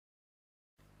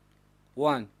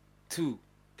1, 2,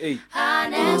 8.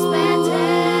 Unexpected,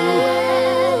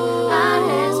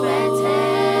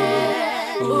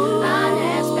 unexpected,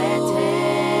 unexpected,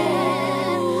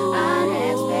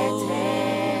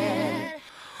 unexpected.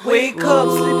 Wake up,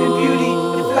 sleeping beauty.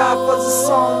 If life was a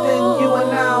song, then you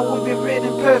and I would be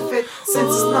written perfect.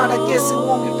 Since it's not, I guess it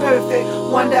won't be perfect.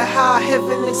 Wonder how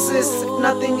heaven exists if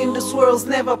nothing in this world's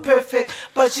never perfect.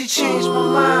 But she changed my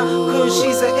mind, cause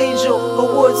she's an angel. Her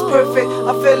words perfect.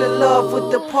 I fell in love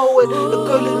with the poet, the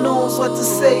girl who knows what to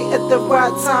say at the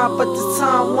right time. But the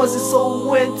time wasn't, so we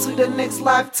went to the next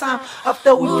lifetime.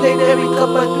 After we played Erica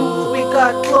Badu, we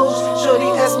got close. Shorty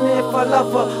asked me if I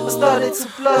love her, I started to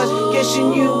blush. Guess she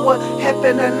knew what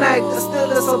happened that night, that's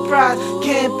still a surprise.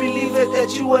 Can't believe it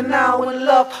that you are now in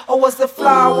love. I was the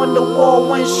fly on the wall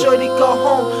when Shorty got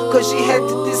home, cause she had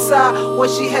to decide what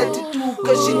she had to do.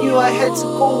 Cause she knew I had to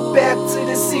go back to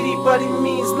the city, but it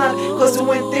means not, cause we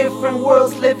went different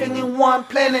worlds, living in one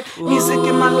planet. Music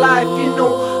in my life, you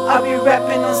know, I'll be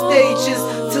rapping on stages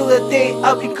till the day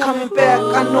I'll be coming back.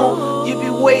 I know you'll be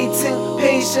waiting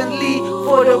patiently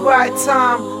for the right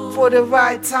time, for the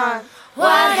right time.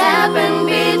 What happened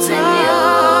between you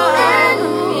and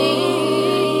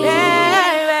me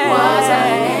was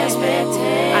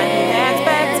unexpected,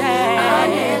 unexpected,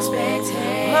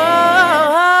 unexpected.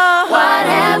 What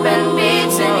happened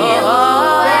between you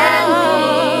and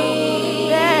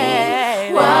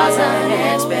me was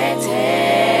unexpected,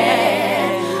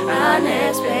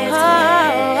 unexpected.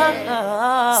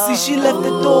 See, she left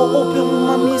the door open when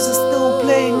my music still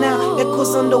playing now.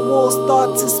 Echoes on the wall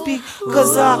start to speak,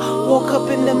 cause I woke up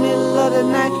in the middle of the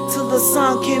night till the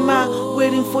sun came out,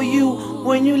 waiting for you.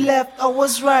 When you left, I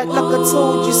was right, like I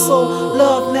told you so.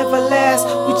 Love never lasts,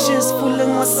 we just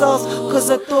fooling ourselves, cause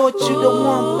I thought you the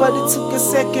one, but it took a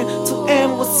second to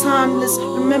end, was timeless.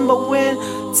 Remember when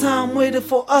time waited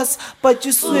for us, but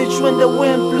you switched when the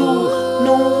wind blew.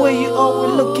 Knowing where you are,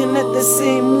 we're looking at the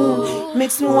same moon.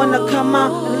 Makes me wanna come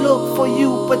out and look for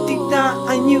you, but deep down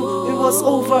I knew it was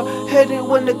over. Heard it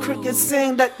when the crickets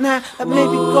sang that night, that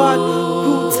maybe God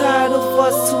grew tired of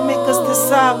us to make us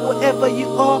decide. Wherever you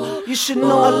are, you should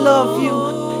know I love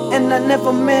you, and I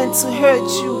never meant to hurt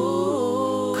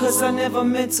you, cause I never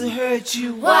meant to hurt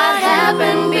you. What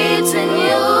happened between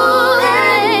you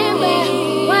and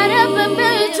me? What happened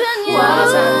between you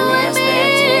was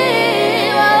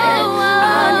unexpected,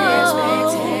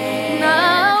 unexpected. No,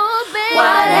 baby.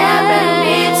 What happened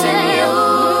between you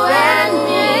and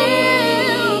me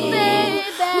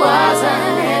was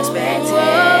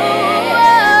unexpected,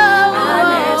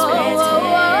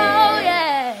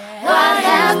 unexpected. What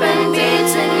happened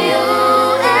between you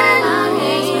and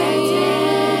me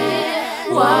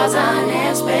was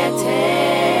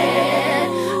unexpected,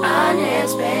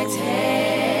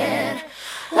 unexpected.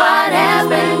 What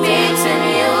happened between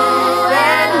you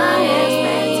and me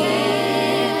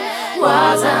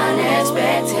was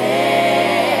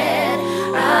unexpected,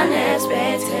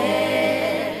 unexpected.